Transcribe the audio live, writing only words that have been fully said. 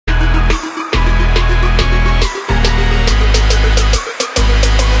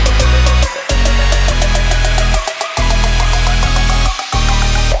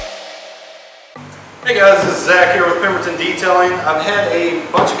detailing. I've had a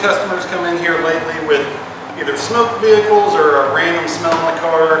bunch of customers come in here lately with either smoked vehicles or a random smell in the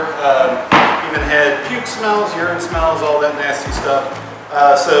car. Even had puke smells, urine smells, all that nasty stuff.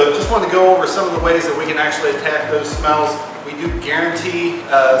 So just wanted to go over some of the ways that we can actually attack those smells. We do guarantee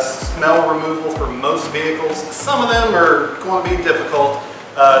smell removal for most vehicles. Some of them are going to be difficult.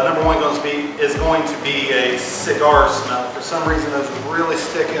 Number one is going to be a cigar smell. For some reason, those really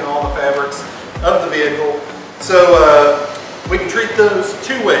stick in all the fabrics of the vehicle. So we can treat those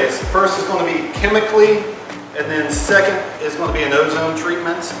two ways. First is going to be chemically, and then second is going to be an ozone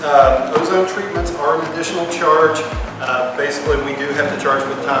treatment. Ozone treatments are an additional charge. Basically, we do have to charge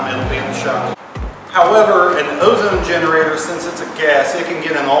for the time it'll be in the shop. However, an ozone generator, since it's a gas, it can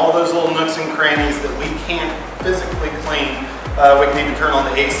get in all those little nooks and crannies that we can't physically clean. We can even turn on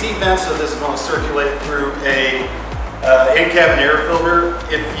the AC vent, so this is going to circulate through a in-cabin air filter.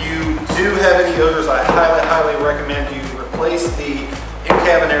 If you do have any odors, I highly recommend you replace the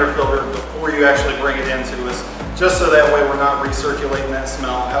in-cabin air filter before you actually bring it into us, just so that way we're not recirculating that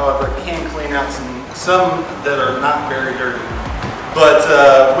smell. However, it can clean out some that are not very dirty. But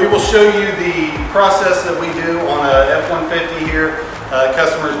we will show you the process that we do on a F-150 here.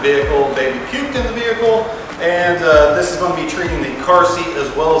 Customer's vehicle, baby puked in the vehicle, and this is going to be treating the car seat as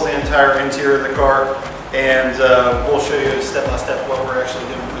well as the entire interior of the car. And we'll show you step by step what we're actually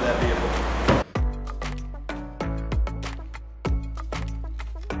doing for that vehicle.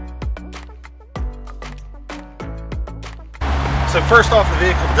 So first off,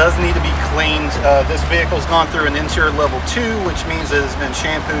 the vehicle does need to be cleaned. This vehicle's gone through an interior level 2, which means it has been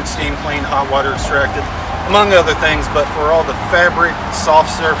shampooed, steam cleaned, hot water extracted, among other things. But for all the fabric,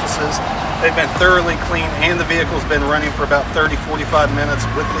 soft surfaces, they've been thoroughly cleaned, and the vehicle's been running for about 30-45 minutes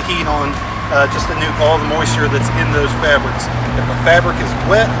with the heat on, just to nuke all the moisture that's in those fabrics. If a fabric is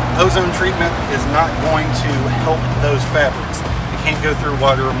wet, ozone treatment is not going to help those fabrics. You can't go through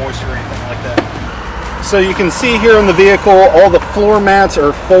water or moisture or anything like that. So you can see here in the vehicle, all the floor mats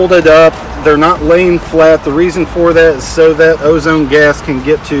are folded up. They're not laying flat. The reason for that is so that ozone gas can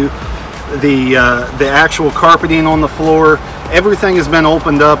get to the actual carpeting on the floor. Everything has been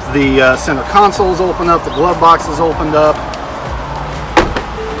opened up. The center console is opened up. The glove box is opened up.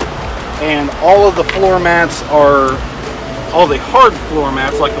 And all of the floor mats are, all the hard floor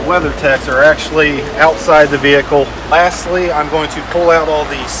mats like the WeatherTechs are actually outside the vehicle. Lastly, I'm going to pull out all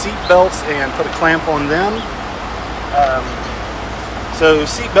the seat belts and put a clamp on them. So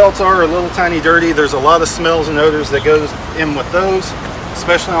seat belts are a little tiny dirty. There's a lot of smells and odors that goes in with those,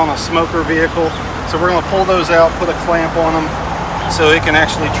 especially on a smoker vehicle. So we're going to pull those out, put a clamp on them so it can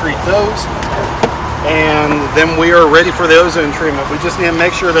actually treat those. And then we are ready for the ozone treatment. We just need to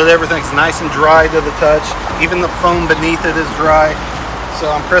make sure that everything's nice and dry to the touch. Even the foam beneath it is dry. So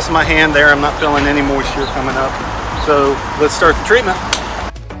I'm pressing my hand there. I'm not feeling any moisture coming up. So let's start the treatment.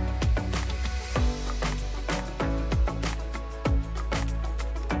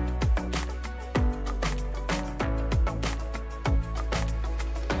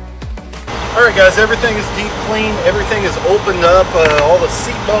 Alright guys, everything is deep cleaned, everything is opened up, all the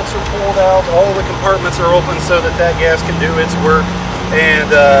seat belts are pulled out, all the compartments are open so that gas can do its work. And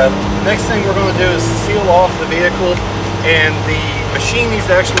the next thing we're going to do is seal off the vehicle, and the machine needs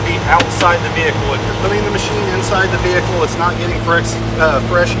to actually be outside the vehicle. If you're putting the machine inside the vehicle, it's not getting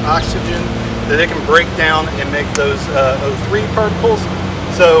fresh oxygen that it can break down and make those O3 particles.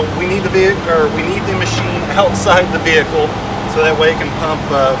 So we need the machine outside the vehicle, so that way it can pump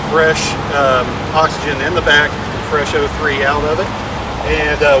fresh oxygen in the back and fresh O3 out of it.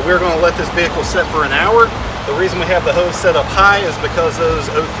 And we're going to let this vehicle sit for an hour. The reason we have the hose set up high is because those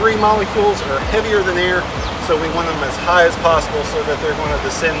O3 molecules are heavier than air, so we want them as high as possible so that they're going to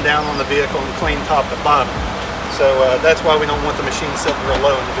descend down on the vehicle and clean top to bottom. So that's why we don't want the machine sitting real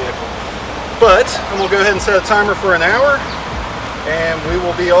low in the vehicle. But I'm going to go ahead and set a timer for an hour, and we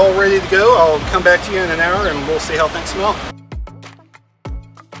will be all ready to go. I'll come back to you in an hour and we'll see how things smell.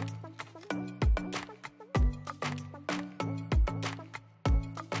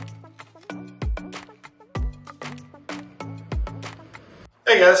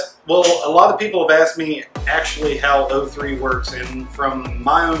 Hey guys, well, a lot of people have asked me actually how O3 works, and from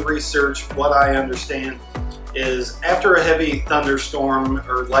my own research, what I understand is after a heavy thunderstorm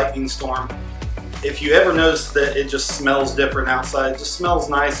or lightning storm, if you ever notice that it just smells different outside, it just smells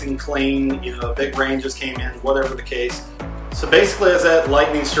nice and clean, you know, a big rain just came in, whatever the case. So basically as that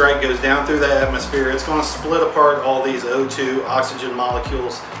lightning strike goes down through the atmosphere, it's going to split apart all these O2 oxygen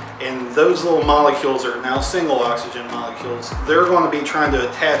molecules. And those little molecules are now single oxygen molecules. They're going to be trying to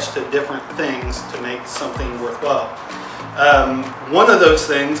attach to different things to make something worthwhile. One of those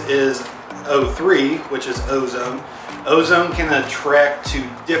things is O3, which is ozone, Ozone can attract to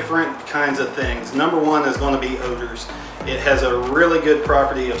different kinds of things. Number one is going to be odors. It has a really good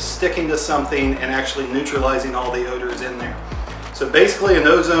property of sticking to something and actually neutralizing all the odors in there. So basically an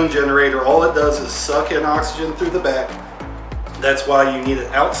ozone generator, all it does is suck in oxygen through the back. That's why you need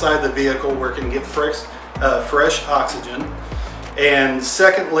it outside the vehicle where it can get fresh oxygen. And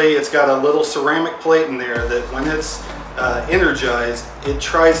secondly, it's got a little ceramic plate in there that when it's energized, it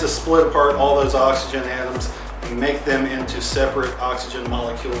tries to split apart all those oxygen atoms and make them into separate oxygen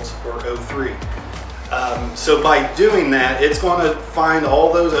molecules, or O3. So by doing that, it's going to find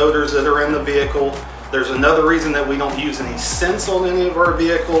all those odors that are in the vehicle. There's another reason that we don't use any scents on any of our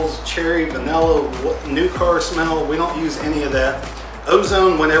vehicles, cherry, vanilla, new car smell, we don't use any of that.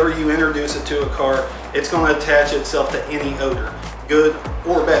 Ozone, whenever you introduce it to a car, it's going to attach itself to any odor, good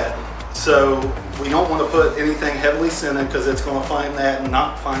or bad. So we don't want to put anything heavily scented because it's going to find that and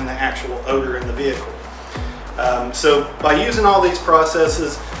not find the actual odor in the vehicle. So by using all these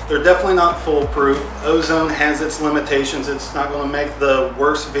processes, they're definitely not foolproof. Ozone has its limitations. It's not going to make the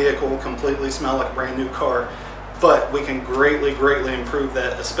worst vehicle completely smell like a brand new car, but we can greatly improve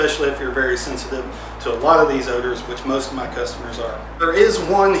that, especially if you're very sensitive to a lot of these odors, which most of my customers are. There is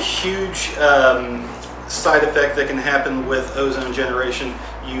one huge side effect that can happen with ozone generation.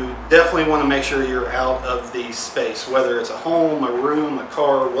 You definitely want to make sure you're out of the space, whether it's a home, a room, a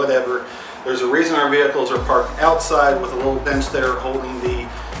car, whatever. There's a reason our vehicles are parked outside with a little bench there holding the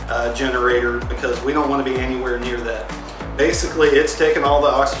generator, because we don't want to be anywhere near that. Basically, it's taking all the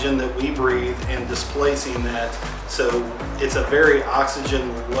oxygen that we breathe and displacing that, so it's a very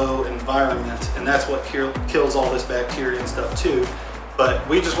oxygen low environment, and that's what kills all this bacteria and stuff too. But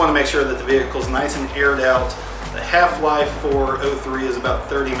we just want to make sure that the vehicle's nice and aired out. The half-life for O3 is about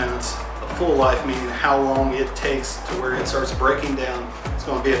 30 minutes. The full life, meaning how long it takes to where it starts breaking down, it's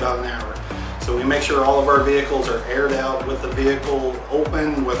going to be about an hour. So we make sure all of our vehicles are aired out with the vehicle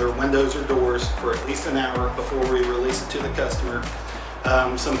open, whether windows or doors, for at least an hour before we release it to the customer.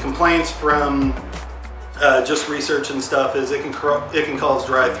 Some complaints from just research and stuff is it can cause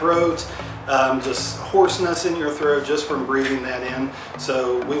dry throats, just hoarseness in your throat just from breathing that in.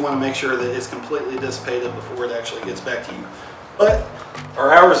 So we want to make sure that it's completely dissipated before it actually gets back to you. But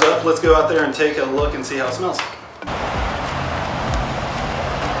our hour's up. Let's go out there and take a look and see how it smells.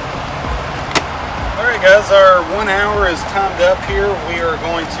 Alright guys, our 1 hour is timed up here. We are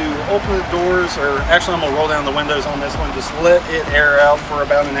going to open the doors, or actually I'm going to roll down the windows on this one, just let it air out for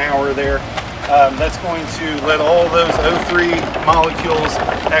about an hour there. That's going to let all those O3 molecules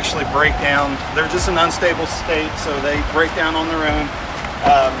actually break down. They're just an unstable state, so they break down on their own.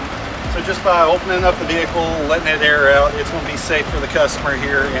 So just by opening up the vehicle, letting it air out, it's going to be safe for the customer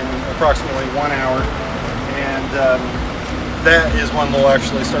here in approximately 1 hour. And that is when they'll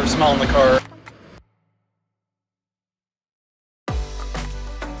actually start smelling the car.